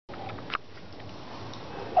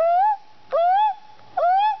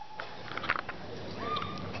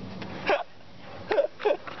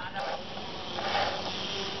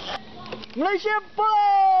Malaysia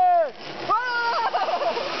bullet!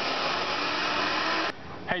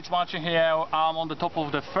 Hey, it's Martin here. I'm on the top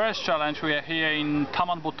of the first challenge. We are here in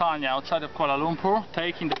Taman Botania outside of Kuala Lumpur,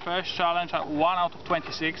 taking the first challenge at 1 out of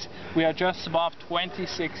 26. We are just above 20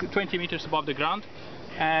 meters above the ground,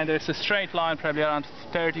 and there's a straight line probably around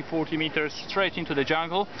 30-40 meters straight into the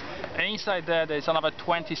jungle. And inside there's another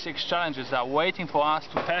 26 challenges that are waiting for us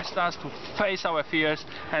to test us, to face our fears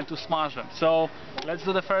and to smash them. So let's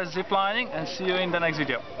do the first zip lining and see you in the next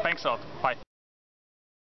video. Thanks a lot. Bye.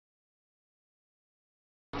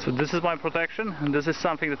 So this is my protection, and this is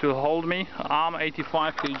something that will hold me. I'm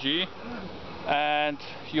 85 kg, and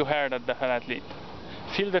you heard that definitely.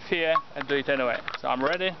 Feel the fear and do it anyway. So I'm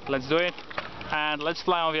ready, let's do it, and let's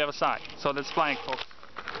fly on the other side. So that's flying, folks.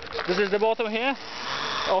 This is the bottom here,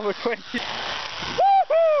 over 20.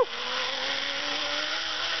 Woohoo!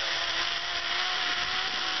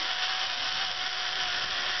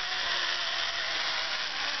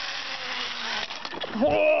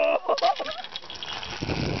 Whoa!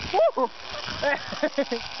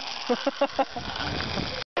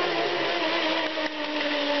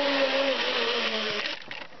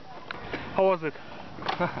 How was it?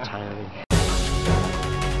 Tiring.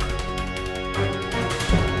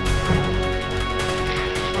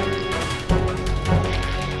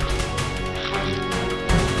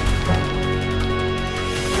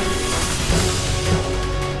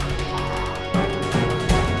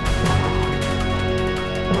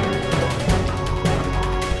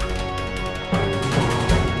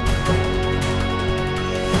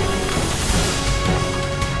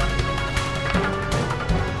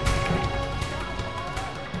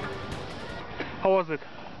 How was it?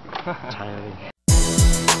 Tiring.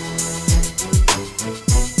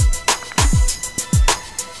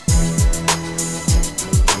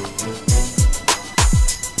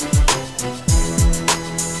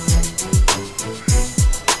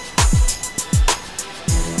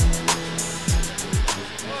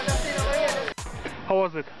 How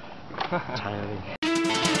was it? Tiring.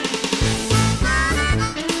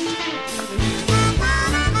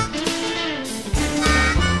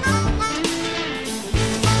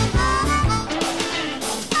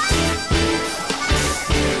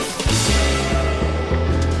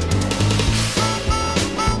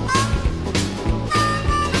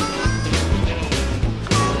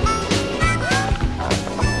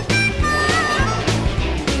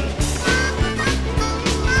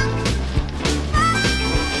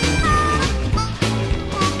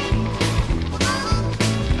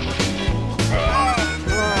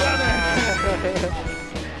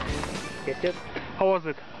 How was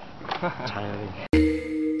it? Tiring.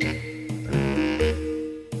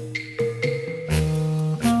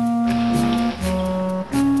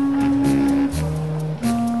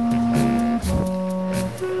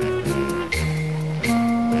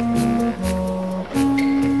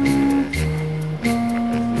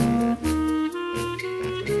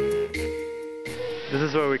 This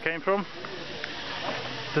is where we came from.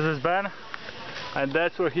 This is Ben, and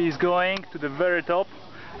that's where he's going, to the very top.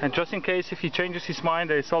 And just in case if he changes his mind,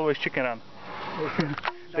 there is always chicken run.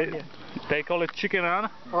 They call it chicken run.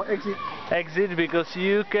 Or exit. Exit, because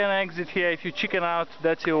you can exit here. If you chicken out,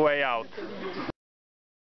 that's your way out.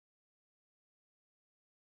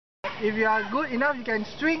 If you are good enough, you can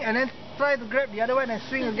swing and then try to grab the other one and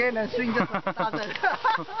swing again and swing just like Tarzan.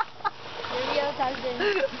 The real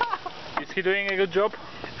Tarzan. Is he doing a good job?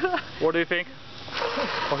 What do you think?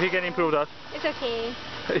 Or he can improve that? It's okay.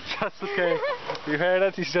 It's just okay. You heard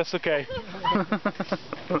that? It's just okay.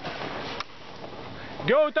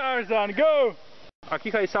 Go Tarzan, go!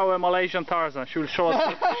 Akiha is our Malaysian Tarzan. She will show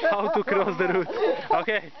us how to cross the route.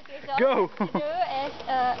 Okay, So go!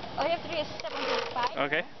 all you have to do is step onto the spike.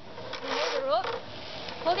 Okay. Remove the rope.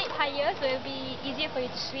 Hold it higher so it will be easier for you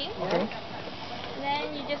to swing. Okay. And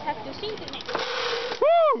then you just have to swing to the next.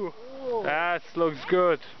 Woo! That looks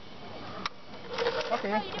good.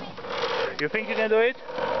 Okay. You think you can do it?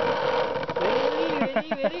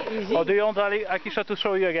 Very easy. Or do you want Akisha to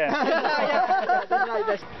show you again? Yeah, that's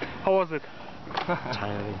right. How was it?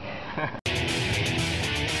 Tiring.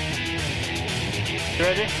 You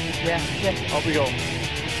ready? Yeah. Off we go.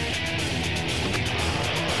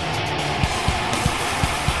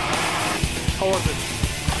 How was it?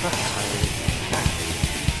 Tiring.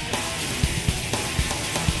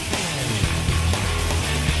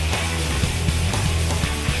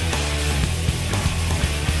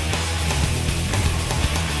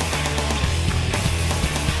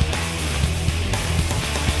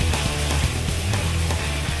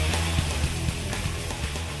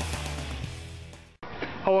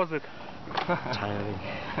 How was it?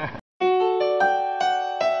 Tiring.